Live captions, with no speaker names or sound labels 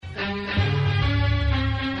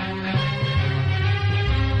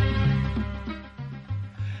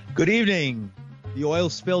Good evening. The oil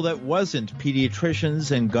spill that wasn't,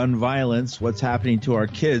 pediatricians and gun violence, what's happening to our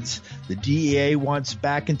kids. The DEA wants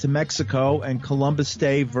back into Mexico, and Columbus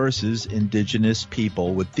Day versus indigenous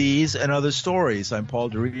people. With these and other stories, I'm Paul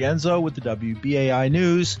DiRienzo with the WBAI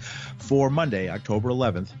News for Monday, October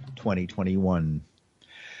 11th, 2021.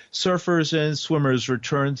 Surfers and swimmers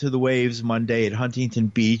returned to the waves Monday at Huntington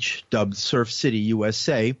Beach, dubbed Surf City,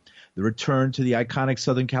 USA. The return to the iconic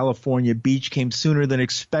Southern California beach came sooner than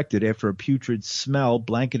expected after a putrid smell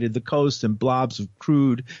blanketed the coast and blobs of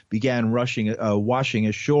crude began washing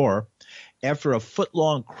ashore. After a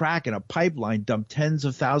foot-long crack in a pipeline dumped tens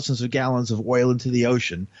of thousands of gallons of oil into the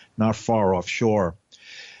ocean not far offshore.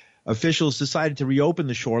 Officials decided to reopen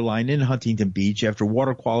the shoreline in Huntington Beach after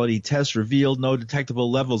water quality tests revealed no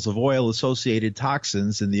detectable levels of oil-associated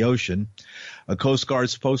toxins in the ocean. A Coast Guard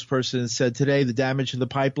spokesperson said today the damage to the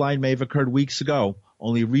pipeline may have occurred weeks ago,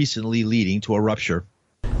 only recently leading to a rupture.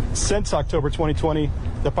 Since October 2020,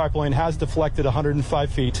 the pipeline has deflected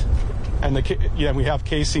 105 feet, and we have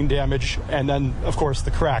casing damage, and then, of course,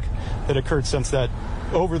 the crack that occurred since that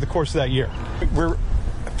over the course of that year. We're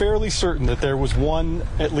fairly certain that there was one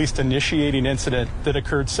at least initiating incident that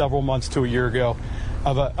occurred several months to a year ago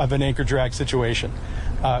of an anchor drag situation.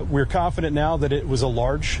 We're confident now that it was a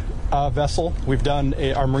large vessel. We've done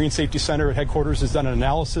our Marine Safety Center at headquarters has done an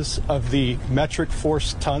analysis of the metric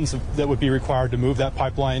force tons that would be required to move that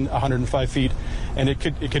pipeline 105 feet, and it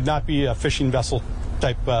could not be a fishing vessel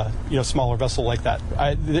type, smaller vessel like that.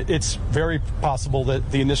 It's very possible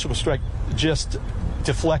that the initial strike just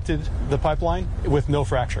deflected the pipeline with no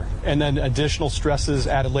fracture, and then additional stresses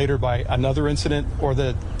added later by another incident or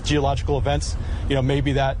the geological events,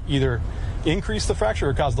 maybe that either increased the fracture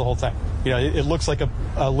or caused the whole thing. It looks like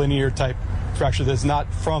a linear type fracture that's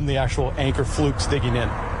not from the actual anchor flukes digging in.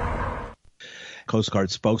 Coast Guard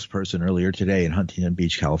spokesperson earlier today in Huntington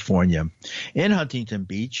Beach, California. In Huntington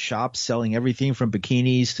Beach, shops selling everything from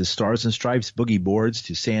bikinis to Stars and Stripes boogie boards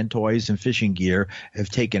to sand toys and fishing gear have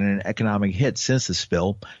taken an economic hit since the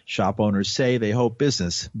spill. Shop owners say they hope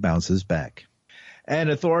business bounces back.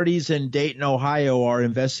 And authorities in Dayton, Ohio are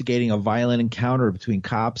investigating a violent encounter between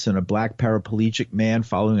cops and a black paraplegic man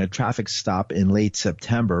following a traffic stop in late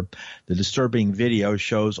September. The disturbing video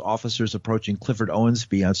shows officers approaching Clifford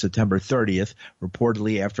Owensby on September 30th.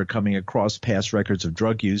 Reportedly, after coming across past records of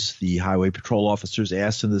drug use, the highway patrol officers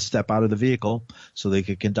asked him to step out of the vehicle so they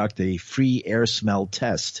could conduct a free air smell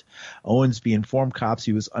test. Owensby informed cops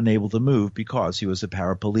he was unable to move because he was a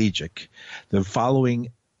paraplegic. The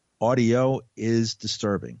following audio is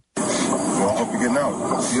disturbing. Well, I'll help you getting out.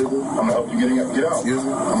 I'm going to help you getting out. Get out. I'm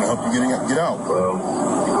going to help you getting out. Get out. Well,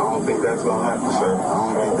 I don't think that's going to happen, sir. I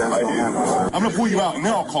don't think that's going to happen, sir. I'm going to pull you out, and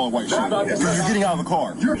then I'll call a white shirt. Because you're getting out of the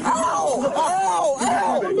car. Ow! Get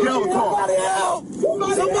out of the car.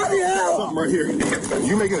 Somebody help! Something right here.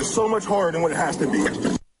 You're making it so much harder than what it has to be.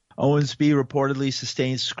 Owensby reportedly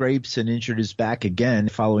sustained scrapes and injured his back again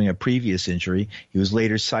following a previous injury. He was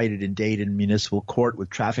later cited in Dayton Municipal Court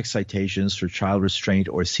with traffic citations for child restraint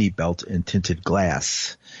or seatbelt and tinted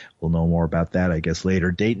glass. We'll know more about that, I guess,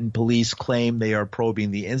 later. Dayton police claim they are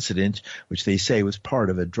probing the incident, which they say was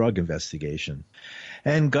part of a drug investigation.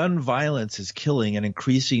 And gun violence is killing an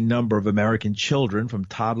increasing number of American children, from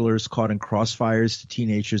toddlers caught in crossfires to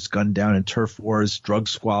teenagers gunned down in turf wars, drug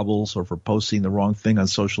squabbles, or for posting the wrong thing on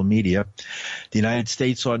social media. The United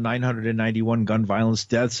States saw 991 gun violence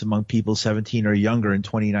deaths among people 17 or younger in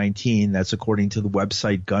 2019. That's according to the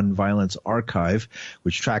website Gun Violence Archive,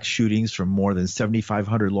 which tracks shootings from more than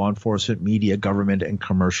 7,500 law enforcement, media, government, and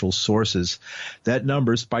commercial sources. That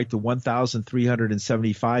number spiked to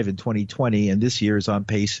 1,375 in 2020, and this year is on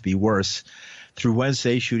pace to be worse. Through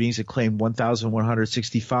Wednesday, shootings had claimed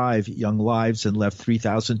 1,165 young lives and left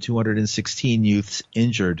 3,216 youths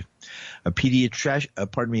injured. A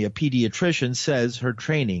pediatrician says her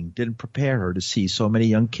training didn't prepare her to see so many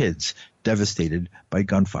young kids devastated by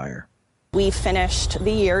gunfire. We finished the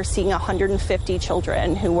year seeing 150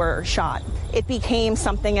 children who were shot. It became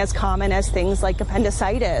something as common as things like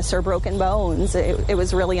appendicitis or broken bones. It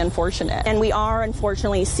was really unfortunate. And we are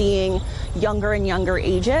unfortunately seeing younger and younger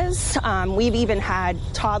ages. We've even had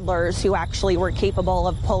toddlers who actually were capable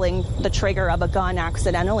of pulling the trigger of a gun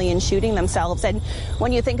accidentally and shooting themselves. And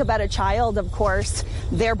when you think about a child, of course,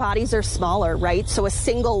 their bodies are smaller, right? So a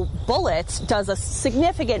single bullet does a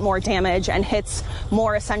significant more damage and hits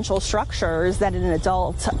more essential structures than an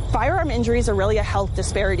adult. Firearm injuries are really a health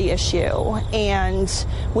disparity issue, and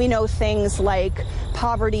we know things like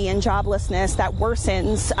poverty and joblessness that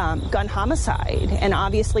worsens gun homicide. And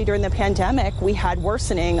obviously during the pandemic, we had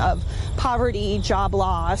worsening of poverty, job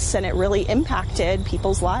loss, and it really impacted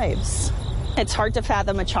people's lives. It's hard to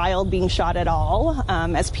fathom a child being shot at all.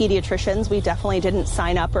 As pediatricians, we definitely didn't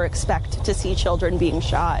sign up or expect to see children being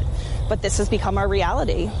shot, but this has become our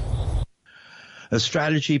reality. A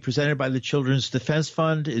strategy presented by the Children's Defense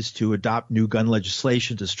Fund is to adopt new gun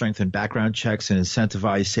legislation to strengthen background checks and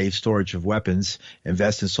incentivize safe storage of weapons,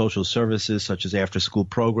 invest in social services such as after-school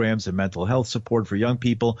programs and mental health support for young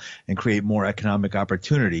people, and create more economic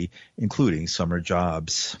opportunity, including summer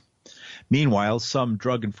jobs. Meanwhile, some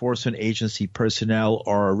Drug Enforcement Agency personnel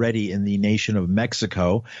are already in the nation of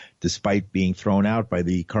Mexico, despite being thrown out by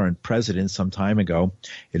the current president some time ago.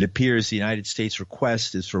 It appears the United States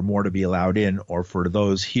request is for more to be allowed in, or for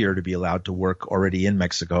those here to be allowed to work already in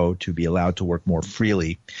Mexico to be allowed to work more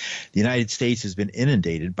freely. The United States has been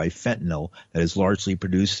inundated by fentanyl that is largely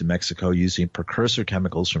produced in Mexico using precursor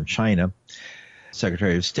chemicals from China.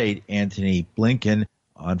 Secretary of State Antony Blinken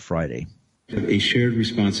on Friday. A shared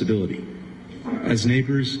responsibility as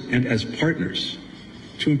neighbors and as partners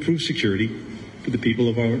to improve security for the people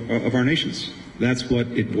of our nations. That's what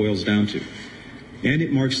it boils down to. And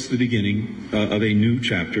it marks the beginning of a new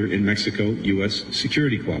chapter in Mexico-U.S.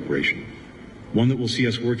 security cooperation, one that will see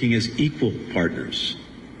us working as equal partners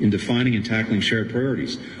in defining and tackling shared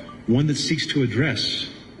priorities, one that seeks to address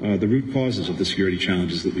the root causes of the security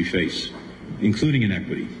challenges that we face, including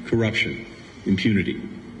inequity, corruption, impunity,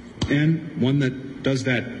 and one that does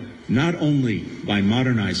that not only by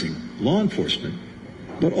modernizing law enforcement,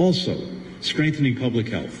 but also strengthening public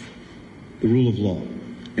health, the rule of law,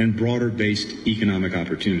 and broader-based economic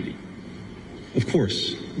opportunity. Of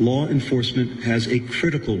course, law enforcement has a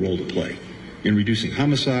critical role to play in reducing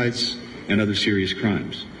homicides and other serious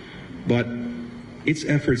crimes, but its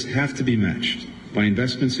efforts have to be matched by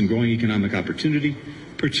investments in growing economic opportunity,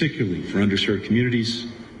 particularly for underserved communities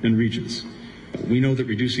and regions. We know that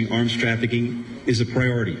reducing arms trafficking is a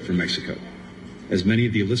priority for Mexico, as many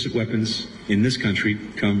of the illicit weapons in this country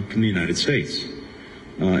come from the United States.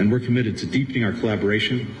 And we're committed to deepening our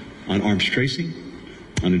collaboration on arms tracing,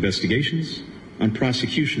 on investigations, on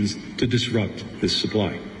prosecutions to disrupt this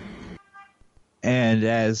supply. And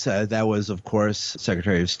as that was, of course,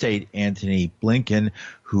 Secretary of State Antony Blinken,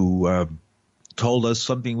 who told us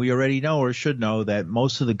something we already know or should know, that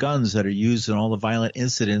most of the guns that are used in all the violent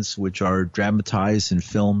incidents, which are dramatized in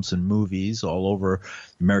films and movies all over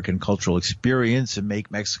American cultural experience and make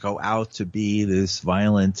Mexico out to be this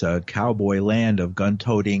violent cowboy land of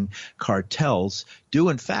gun-toting cartels, do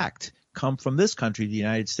in fact come from this country, the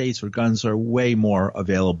United States, where guns are way more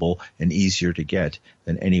available and easier to get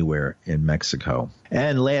than anywhere in Mexico.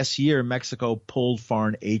 And last year, Mexico pulled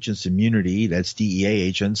foreign agents' immunity, that's DEA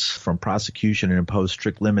agents, from prosecution and imposed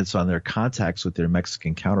strict limits on their contacts with their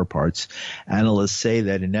Mexican counterparts. Analysts say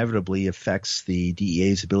that inevitably affects the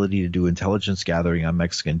DEA's ability to do intelligence gathering on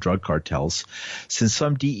Mexican drug cartels. Since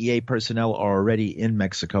some DEA personnel are already in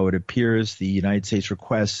Mexico, it appears the United States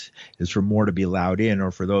request is for more to be allowed in,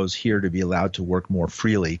 or for those here to be allowed to work more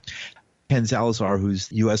freely. Ken Salazar, who's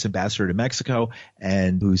U.S. ambassador to Mexico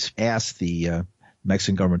and who's asked the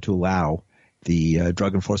Mexican government to allow the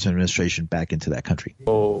Drug Enforcement Administration back into that country.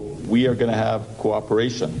 So we are going to have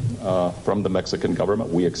cooperation from the Mexican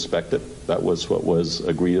government. We expect it. That was what was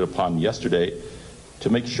agreed upon yesterday, to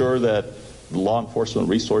make sure that the law enforcement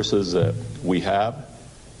resources that we have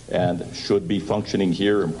and should be functioning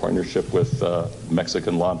here in partnership with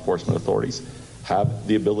Mexican law enforcement authorities have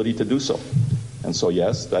the ability to do so. And so,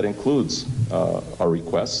 yes, that includes our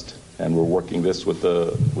request, and we're working this with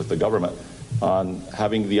the government on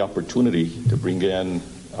having the opportunity to bring in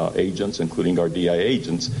agents, including our DIA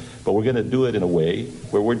agents, but we're going to do it in a way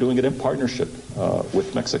where we're doing it in partnership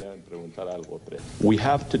with Mexico. We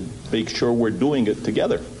have to make sure we're doing it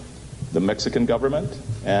together, the Mexican government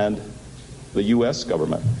and the U.S.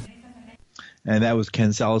 government. And that was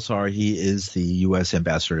Ken Salazar. He is the U.S.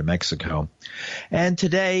 ambassador to Mexico. And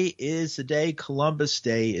today is the day Columbus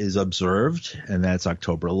Day is observed, and that's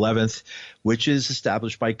October 11th, which is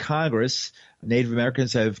established by Congress. Native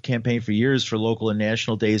Americans have campaigned for years for local and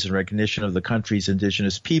national days in recognition of the country's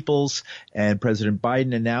indigenous peoples. And President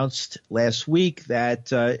Biden announced last week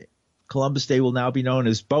that Columbus Day will now be known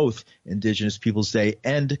as both Indigenous Peoples Day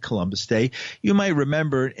and Columbus Day. You might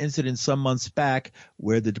remember an incident some months back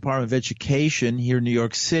where the Department of Education here in New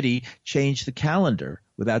York City changed the calendar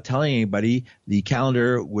without telling anybody. The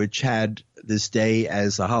calendar, which had this day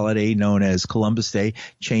as a holiday known as Columbus Day,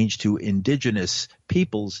 changed to Indigenous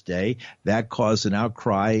Peoples Day. That caused an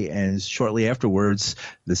outcry, and shortly afterwards,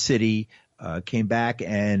 the city came back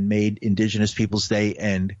and made Indigenous Peoples Day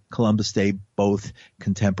and Columbus Day both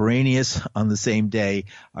contemporaneous on the same day,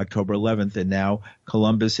 October 11th. And now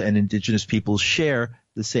Columbus and Indigenous peoples share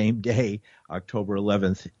the same day, October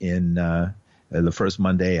 11th, in the first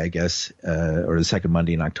Monday, I guess, or the second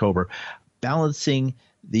Monday in October, balancing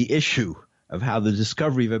the issue of how the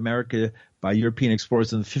discovery of America by European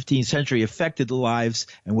explorers in the 15th century affected the lives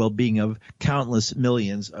and well-being of countless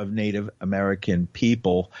millions of Native American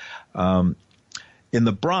people. In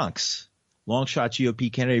the Bronx, long-shot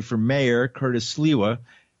GOP candidate for mayor Curtis Sliwa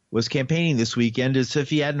was campaigning this weekend as if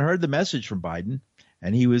he hadn't heard the message from Biden,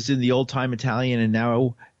 and he was in the old-time Italian and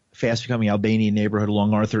now fast-becoming Albanian neighborhood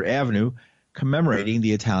along Arthur Avenue, commemorating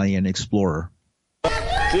the Italian explorer.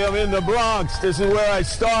 See, I'm in the Bronx. This is where I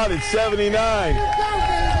started, 79.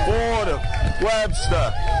 Fordham,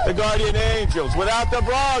 Webster, the Guardian Angels. Without the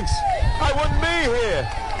Bronx, I wouldn't be here.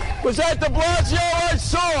 Was that the Blasio I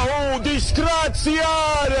saw? Oh, disgraziata!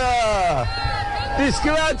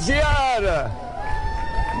 Disgraziata!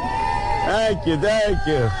 Thank you, thank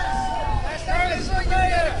you.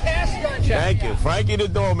 Thank you. Frankie the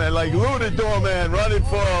Doorman, like Lou the Doorman, running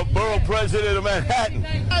for borough president of Manhattan.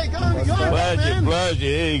 Pleasure.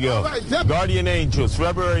 Here you go. Guardian Angels,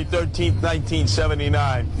 February 13th,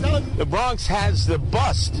 1979. The Bronx has the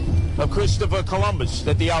bust of Christopher Columbus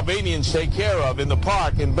that the Albanians take care of in the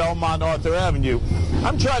park in Belmont, Arthur Avenue.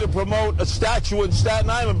 I'm trying to promote a statue in Staten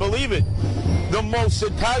Island. Believe it. The most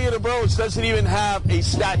Italian of boroughs doesn't even have a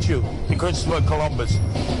statue to Christopher Columbus.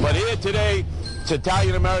 But here today, it's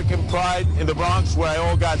Italian-American pride in the Bronx, where I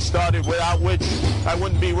all got started, without which I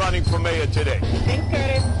wouldn't be running for mayor today. Thanks,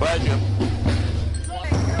 Curtis. Pleasure.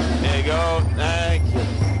 There you go. Thank you.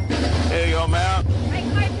 There you go, Mal. Take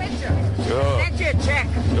my picture. Sure. That's your check.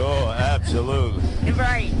 Sure, absolutely.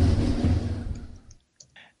 Right.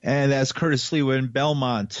 And that's Curtis Sliwa in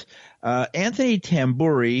Belmont. Anthony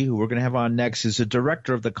Tamburi, who we're going to have on next, is a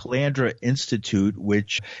director of the Calandra Institute,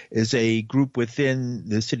 which is a group within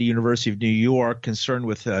the City University of New York concerned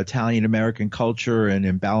with Italian-American culture and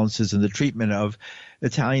imbalances in the treatment of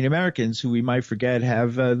Italian-Americans who we might forget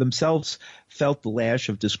have themselves felt the lash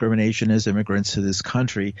of discrimination as immigrants to this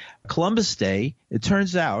country. Columbus Day, it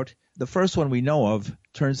turns out, the first one we know of,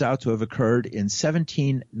 turns out to have occurred in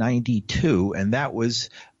 1792, and that was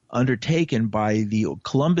undertaken by the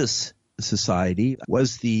Columbus Society,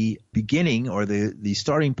 was the beginning or the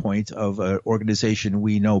starting point of an organization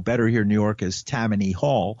we know better here in New York as Tammany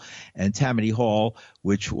Hall. And Tammany Hall,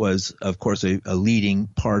 which was, of course, a leading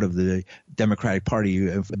part of the Democratic Party,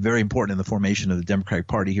 very important in the formation of the Democratic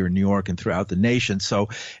Party here in New York and throughout the nation. So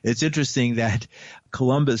it's interesting that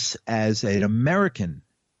Columbus, as an American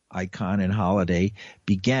icon and holiday,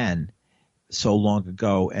 began so long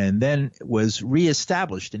ago and then was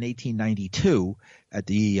reestablished in 1892 at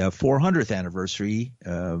the 400th anniversary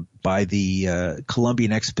by the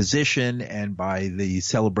Columbian Exposition and by the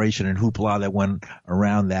celebration and hoopla that went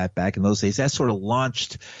around that back in those days. That sort of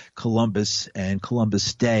launched Columbus and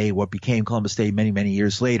Columbus Day, what became Columbus Day many, many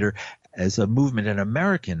years later, as a movement, an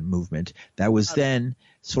American movement that was then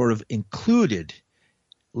sort of included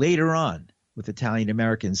later on with Italian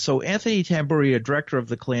Americans. So Anthony Tamburi, a director of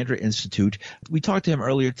the Calandra Institute, we talked to him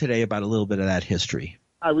earlier today about a little bit of that history.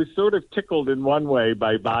 I was sort of tickled in one way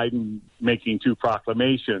by Biden making two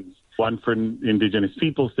proclamations, one for Indigenous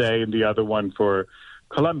Peoples Day and the other one for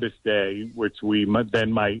Columbus Day, which we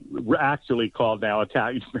then might actually call now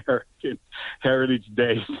Italian American Heritage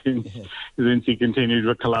Day, since he continued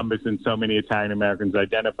with Columbus and so many Italian Americans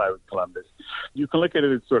identify with Columbus. You can look at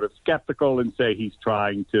it as sort of skeptical and say he's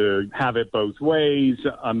trying to have it both ways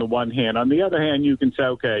on the one hand. On the other hand, you can say,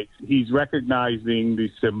 okay, he's recognizing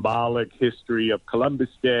the symbolic history of Columbus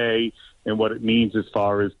Day and what it means as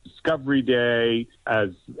far as Discovery Day, as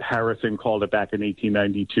Harrison called it back in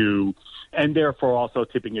 1892, and therefore also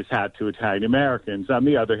tipping his hat to Italian Americans. On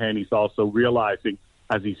the other hand, he's also realizing,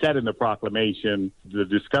 as he said in the proclamation, the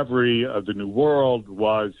discovery of the New World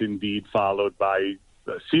was indeed followed by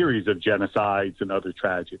a series of genocides and other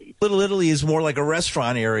tragedies. Little Italy is more like a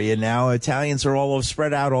restaurant area now. Italians are all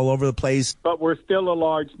spread out all over the place. But we're still a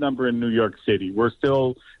large number in New York City. We're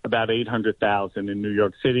still about 800,000 in New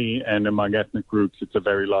York City, and among ethnic groups, it's a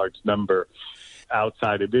very large number.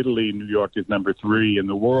 Outside of Italy, New York is number 3 in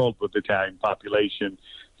the world with Italian population,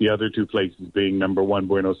 the other two places being number 1,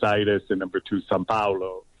 Buenos Aires, and number 2, Sao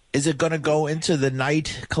Paulo. Is it going to go into the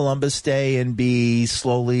night, Columbus Day, and be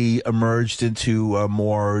slowly emerged into a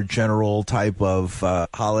more general type of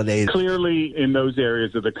holiday? Clearly, in those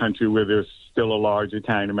areas of the country where there's still a large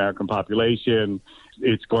Italian-American population,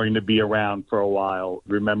 it's going to be around for a while.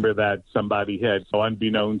 Remember that somebody had,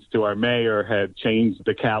 unbeknownst to our mayor, had changed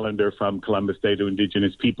the calendar from Columbus Day to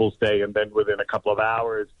Indigenous Peoples Day, and then within a couple of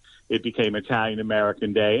hours, it became Italian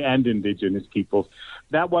American Day and Indigenous Peoples.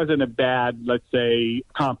 That wasn't a bad, let's say,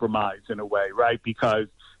 compromise in a way, right? Because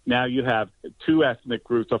now you have two ethnic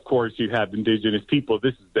groups. Of course, you have Indigenous people.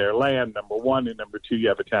 This is their land, number one. And number two, you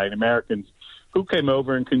have Italian Americans who came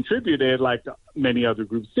over and contributed like many other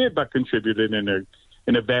groups did, but contributed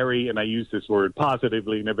in a very, and I use this word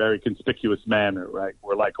positively, in a very conspicuous manner, right?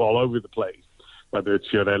 We're like all over the place, whether it's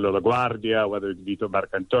Fiorello LaGuardia, whether it's Vito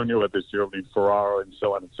Marcantonio, whether it's Geraldine Ferraro, and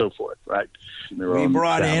so on and so forth, right? We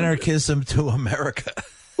brought anarchism to America.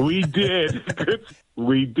 We did.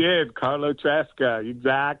 We did. Carlo Tresca.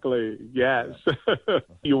 Exactly. Yes.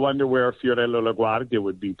 You wonder where Fiorello LaGuardia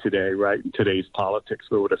would be today, right? In today's politics,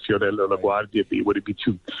 where would a Fiorello LaGuardia be? Would it be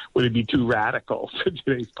too radical for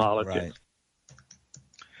today's politics? Right.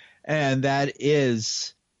 And that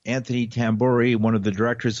is Anthony Tamburi, one of the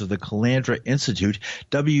directors of the Calandra Institute.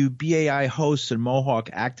 WBAI host and Mohawk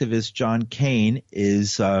activist John Kane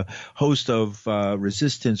is host of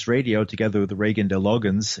Resistance Radio together with the Reagan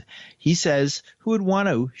DeLogans. He says, who would want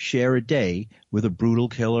to share a day with a brutal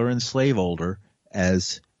killer and slaveholder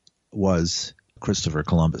as was Christopher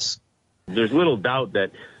Columbus? There's little doubt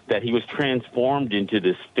that he was transformed into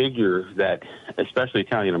this figure that especially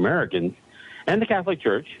Italian Americans and the Catholic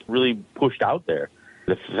Church really pushed out there.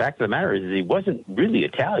 The fact of the matter is he wasn't really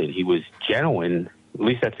Italian. He was Genoan, at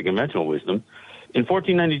least that's the conventional wisdom. In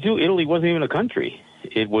 1492, Italy wasn't even a country.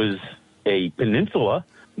 It was a peninsula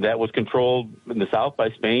that was controlled in the south by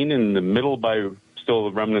Spain, in the middle by still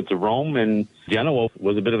the remnants of Rome, and Genoa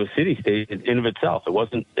was a bit of a city-state in of itself. It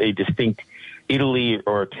wasn't a distinct Italy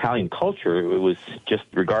or Italian culture. It was just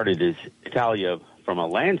regarded as Italia from a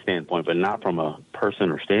land standpoint, but not from a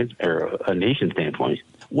person or a nation standpoint.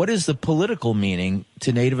 What is the political meaning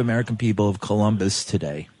to Native American people of Columbus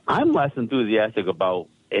today? I'm less enthusiastic about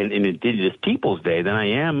an Indigenous Peoples Day than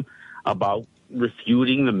I am about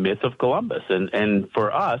refuting the myth of Columbus. And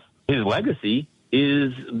for us, his legacy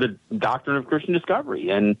is the doctrine of Christian discovery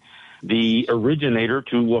and the originator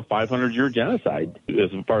to a 500-year genocide.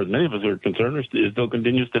 As far as many of us are concerned, it still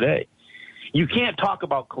continues today. You can't talk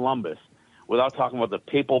about Columbus without talking about the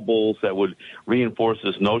papal bulls that would reinforce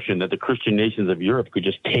this notion that the Christian nations of Europe could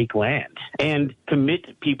just take land and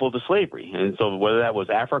commit people to slavery. And so whether that was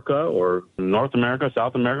Africa or North America,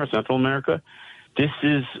 South America, Central America, this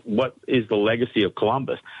is what is the legacy of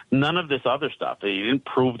Columbus. None of this other stuff. They didn't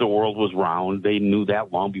prove the world was round. They knew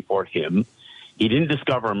that long before him. He didn't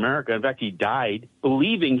discover America. In fact, he died still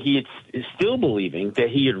believing that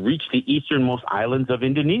he had reached the easternmost islands of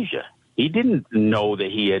Indonesia. He didn't know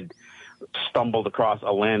that he had stumbled across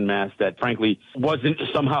a landmass that, frankly, wasn't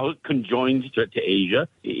somehow conjoined to Asia.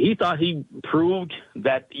 He thought he proved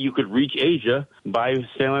that you could reach Asia by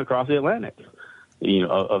sailing across the Atlantic,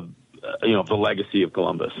 of the legacy of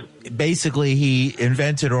Columbus. Basically, he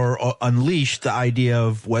invented or unleashed the idea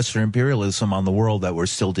of Western imperialism on the world that we're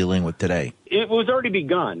still dealing with today. It was already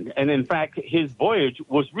begun, and in fact, his voyage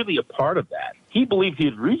was really a part of that. He believed he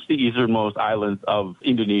had reached the easternmost islands of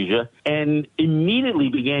Indonesia and immediately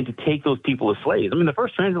began to take those people as slaves. I mean, the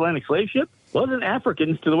first transatlantic slave ship wasn't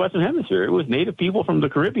Africans to the Western Hemisphere. It was native people from the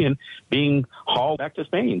Caribbean being hauled back to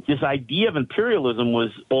Spain. This idea of imperialism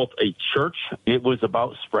was both a church. It was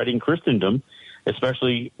about spreading Christendom,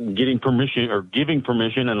 especially giving permission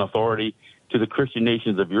and authority to the Christian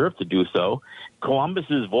nations of Europe to do so.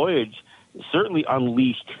 Columbus's voyage certainly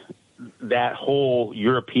unleashed that whole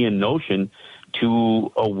European notion to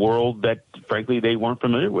a world that, frankly, they weren't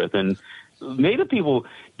familiar with. And Native people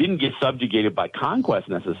didn't get subjugated by conquest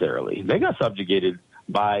necessarily. They got subjugated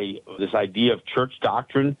by this idea of church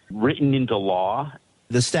doctrine written into law.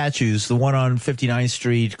 The statues, the one on 59th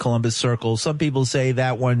Street, Columbus Circle, some people say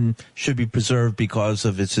that one should be preserved because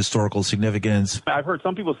of its historical significance. I've heard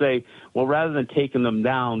some people say, well, rather than taking them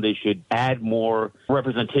down, they should add more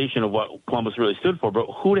representation of what Columbus really stood for. But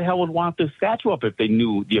who the hell would want this statue up if they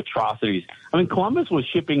knew the atrocities? I mean, Columbus was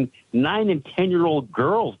shipping 9- and 10-year-old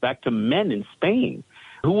girls back to men in Spain.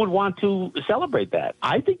 Who would want to celebrate that?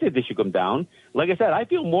 I think that they should come down. Like I said, I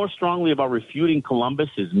feel more strongly about refuting Columbus,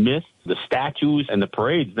 his myth, the statues, and the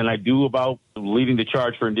parades than I do about leading the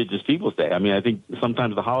charge for Indigenous Peoples Day. I mean, I think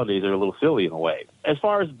sometimes the holidays are a little silly in a way. As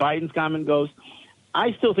far as Biden's comment goes,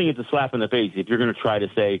 I still think it's a slap in the face if you're going to try to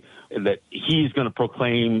say that he's going to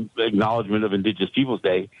proclaim acknowledgement of Indigenous Peoples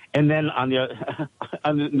Day and then on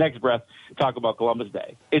the next breath talk about Columbus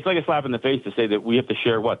Day. It's like a slap in the face to say that we have to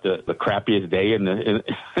share the crappiest day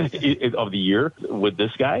of the year with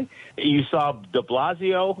this guy. You saw de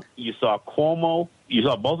Blasio, you saw Cuomo, you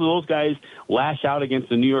saw both of those guys lash out against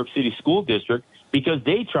the New York City School District because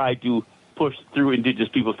they tried to pushed through Indigenous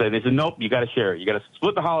Peoples Day. They said, nope, you got to share it. You got to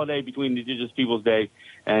split the holiday between Indigenous Peoples Day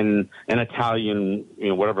and an Italian,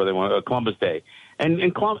 whatever they want, Columbus Day. And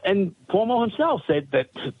Cuomo himself said that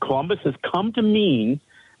Columbus has come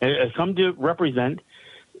to represent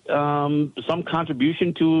some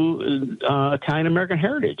contribution to Italian American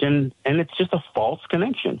heritage, and it's just a false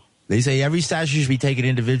connection. They say every statue should be taken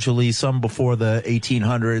individually. Some before the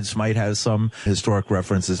 1800s might have some historic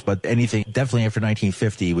references, but anything definitely after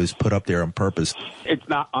 1950 was put up there on purpose. It's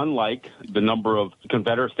not unlike the number of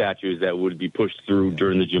Confederate statues that would be pushed through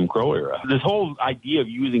during the Jim Crow era. This whole idea of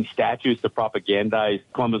using statues to propagandize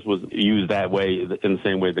Columbus was used that way in the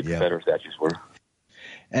same way the Confederate statues were.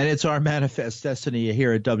 And it's our manifest destiny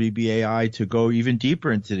here at WBAI to go even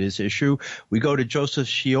deeper into this issue. We go to Joseph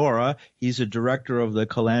Sciorra. He's a director of the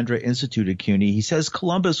Calandra Institute at CUNY. He says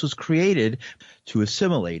Columbus was created to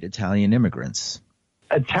assimilate Italian immigrants.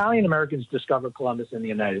 Italian Americans discovered Columbus in the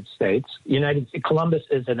United States. Columbus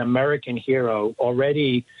is an American hero,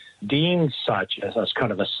 already deemed such as a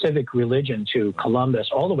kind of a civic religion to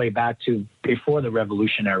Columbus all the way back to before the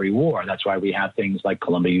Revolutionary War. That's why we have things like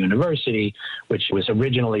Columbia University, which was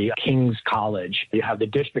originally King's College. You have the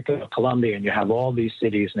District of Columbia, and you have all these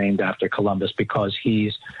cities named after Columbus because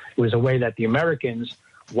it was a way that the Americans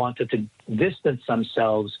wanted to distance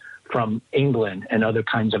themselves from England and other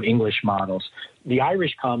kinds of English models. The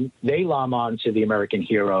Irish they glom on to the American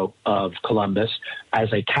hero of Columbus as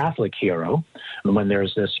a Catholic hero. And when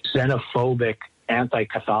there's this xenophobic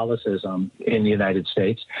anti-Catholicism in the United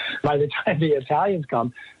States, by the time the Italians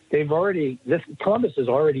come, Columbus is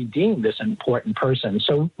already deemed this important person.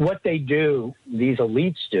 So what they do, these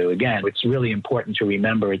elites do, again, it's really important to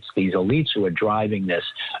remember it's these elites who are driving this,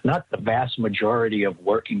 not the vast majority of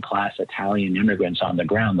working class Italian immigrants on the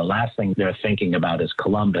ground. The last thing they're thinking about is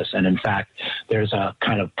Columbus. And in fact, there's a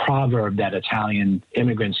kind of proverb that Italian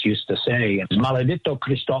immigrants used to say, maledetto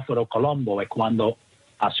Cristoforo Colombo e quando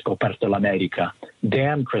ha scoperto l'America.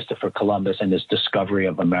 Damn Christopher Columbus and his discovery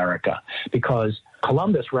of America, because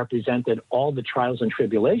Columbus represented all the trials and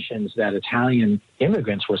tribulations that Italian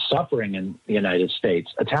immigrants were suffering in the United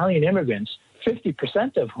States. Italian immigrants,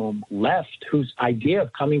 50% of whom left, whose idea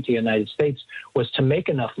of coming to the United States was to make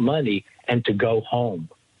enough money and to go home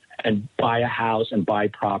and buy a house and buy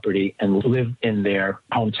property and live in their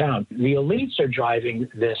hometown. The elites are driving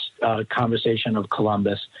this conversation of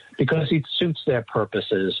Columbus because it suits their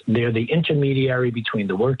purposes. They're the intermediary between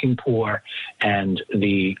the working poor and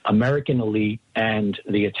the American elite and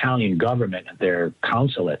the Italian government, their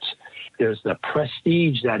consulates. There's the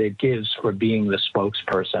prestige that it gives for being the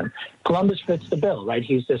spokesperson. Columbus fits the bill, right?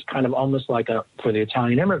 He's this kind of almost like for the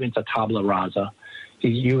Italian immigrants, a tabula rasa.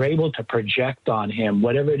 You're able to project on him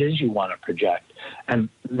whatever it is you want to project. And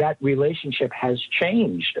that relationship has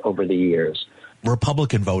changed over the years.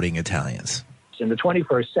 Republican voting Italians. In the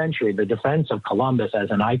 21st century, the defense of Columbus as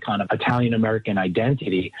an icon of Italian-American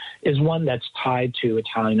identity is one that's tied to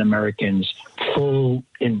Italian-Americans' full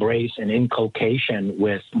embrace and inculcation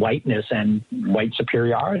with whiteness and white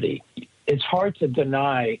superiority. It's hard to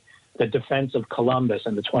deny the defense of Columbus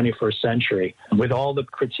in the 21st century, with all the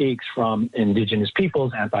critiques from indigenous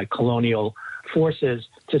peoples, anti-colonial forces,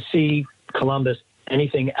 to see Columbus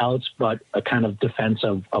anything else but a kind of defense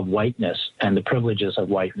of whiteness and the privileges of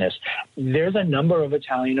whiteness. There's a number of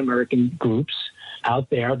Italian-American groups out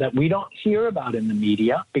there that we don't hear about in the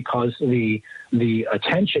media because the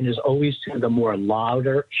attention is always to the more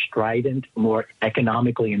louder, strident, more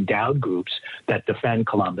economically endowed groups that defend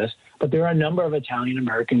Columbus. But there are a number of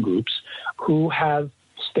Italian-American groups who have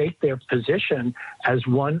staked their position as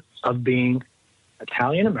one of being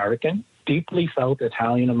Italian-American, deeply felt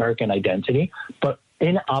Italian-American identity, but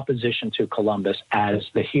in opposition to Columbus as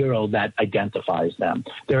the hero that identifies them.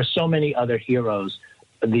 There are so many other heroes.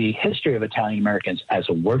 The history of Italian Americans as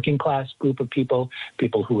a working class group of people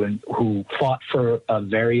who fought for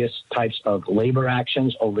various types of labor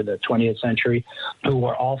actions over the 20th century, who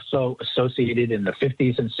were also associated in the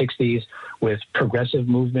 50s and 60s with progressive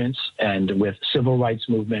movements and with civil rights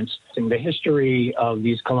movements. And the history of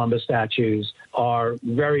these Columbus statues are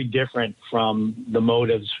very different from the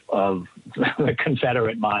motives of the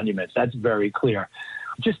Confederate monuments. That's very clear.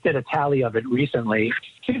 Just did a tally of it recently.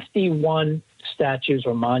 51 statues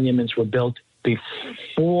or monuments were built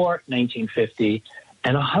before 1950,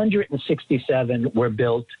 and 167 were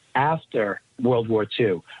built after World War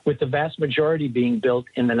II, with the vast majority being built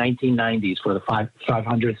in the 1990s for the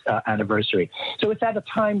 500th anniversary. So it's at a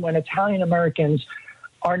time when Italian Americans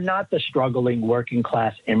are not the struggling working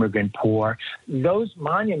class immigrant poor. Those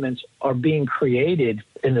monuments are being created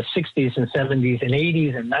in the 60s and 70s and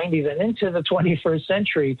 80s and 90s and into the 21st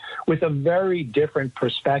century with a very different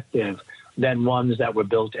perspective than ones that were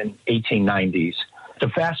built in 1890s. The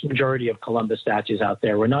vast majority of Columbus statues out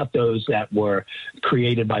there were not those that were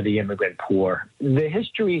created by the immigrant poor. The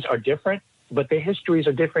histories are different, but the histories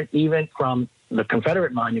are different even from the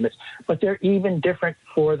Confederate monuments, but they're even different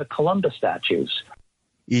for the Columbus statues.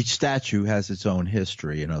 Each statue has its own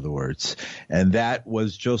history, in other words. And that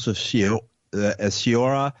was Joseph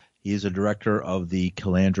Sciorra. He is a director of the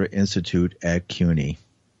Calandra Institute at CUNY.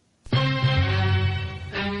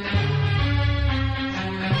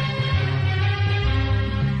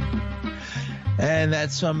 And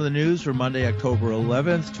that's some of the news for Monday, October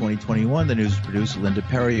 11th, 2021. The news is produced by Linda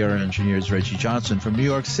Perry. Our engineer is Reggie Johnson from New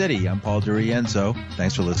York City. I'm Paul DiRienzo.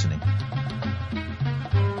 Thanks for listening.